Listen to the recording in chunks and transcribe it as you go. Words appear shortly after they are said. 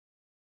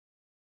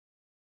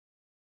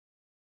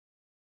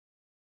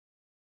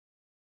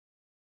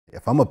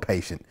If I'm a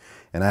patient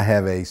and I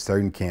have a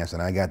certain cancer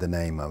and I got the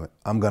name of it,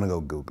 I'm gonna go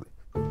Google it.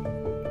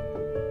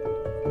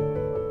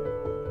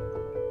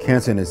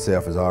 Cancer in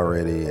itself is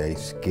already a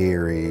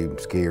scary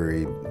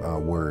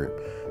word.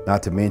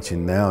 Not to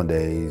mention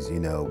nowadays,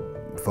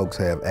 folks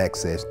have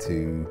access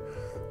to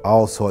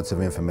all sorts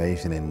of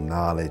information and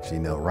knowledge,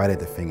 right at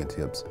the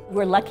fingertips.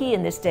 We're lucky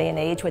in this day and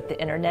age with the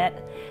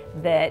internet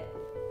that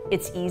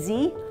it's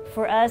easy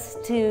for us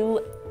to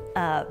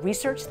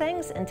research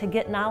things and to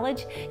get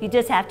knowledge. You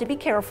just have to be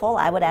careful.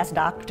 I would ask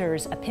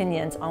doctors'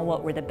 opinions on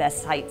what were the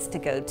best sites to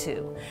go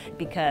to,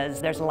 because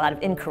there's a lot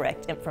of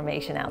incorrect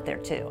information out there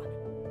too.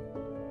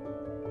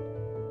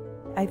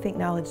 I think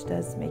knowledge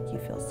does make you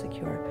feel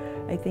secure.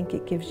 I think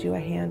it gives you a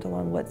handle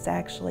on what's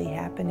actually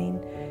happening.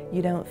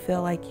 You don't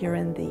feel like you're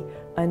in the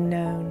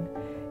unknown.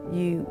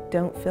 You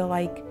don't feel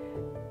like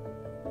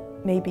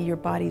maybe your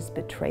body's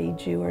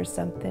betrayed you or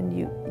something.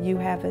 You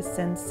have a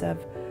sense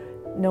of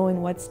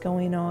knowing what's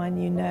going on.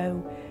 You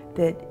know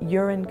that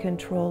you're in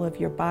control of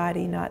your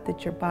body, not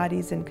that your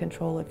body's in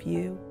control of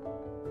you.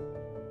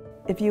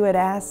 If you had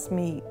asked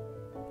me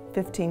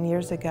 15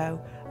 years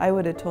ago, I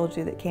would have told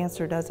you that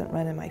cancer doesn't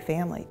run in my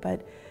family,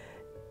 but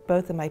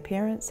both of my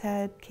parents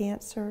had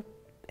cancer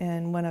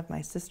and one of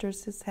my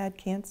sisters has had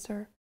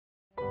cancer.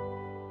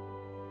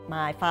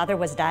 My father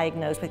was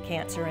diagnosed with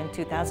cancer in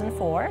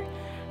 2004.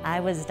 I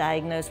was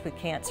diagnosed with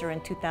cancer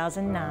in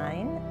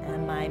 2009,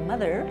 and my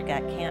mother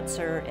got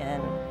cancer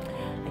in,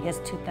 I guess,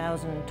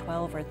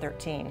 2012 or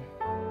 13.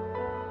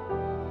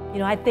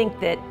 I think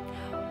that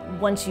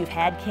once you've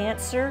had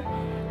cancer,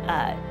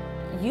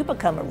 you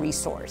become a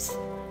resource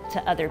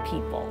to other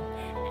people,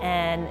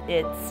 and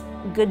it's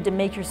good to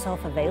make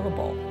yourself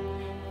available,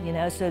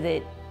 so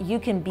that you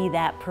can be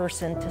that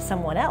person to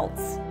someone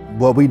else.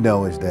 What we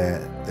know is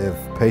that if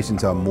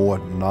patients are more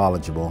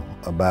knowledgeable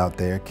about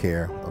their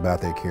care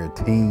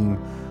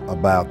team,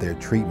 about their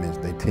treatments,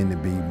 they tend to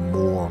be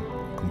more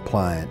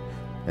compliant.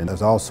 And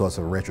there's all sorts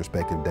of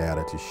retrospective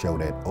data to show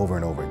that over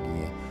and over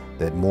again,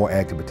 that more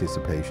active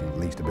participation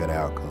leads to better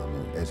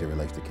outcome as it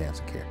relates to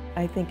cancer care.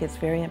 I think it's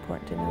very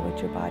important to know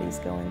what your body's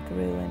going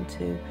through and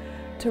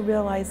to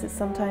realize that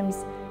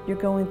sometimes you're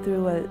going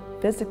through a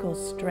physical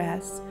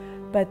stress,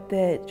 but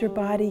that your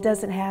body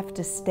doesn't have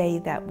to stay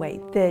that way,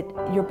 that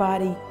your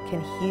body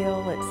can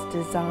heal, it's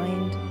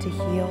designed to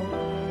heal.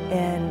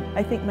 And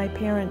I think my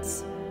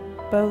parents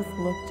both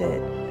looked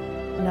at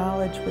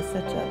knowledge with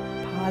such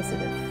a positive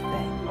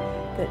thing,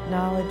 that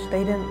knowledge,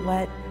 they didn't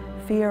let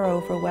fear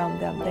overwhelm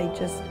them, they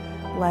just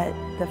let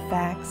the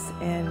facts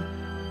and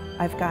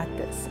I've got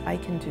this, I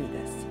can do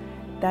this.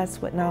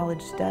 That's what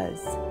knowledge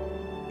does.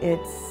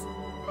 It's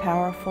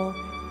powerful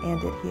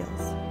and it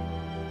heals.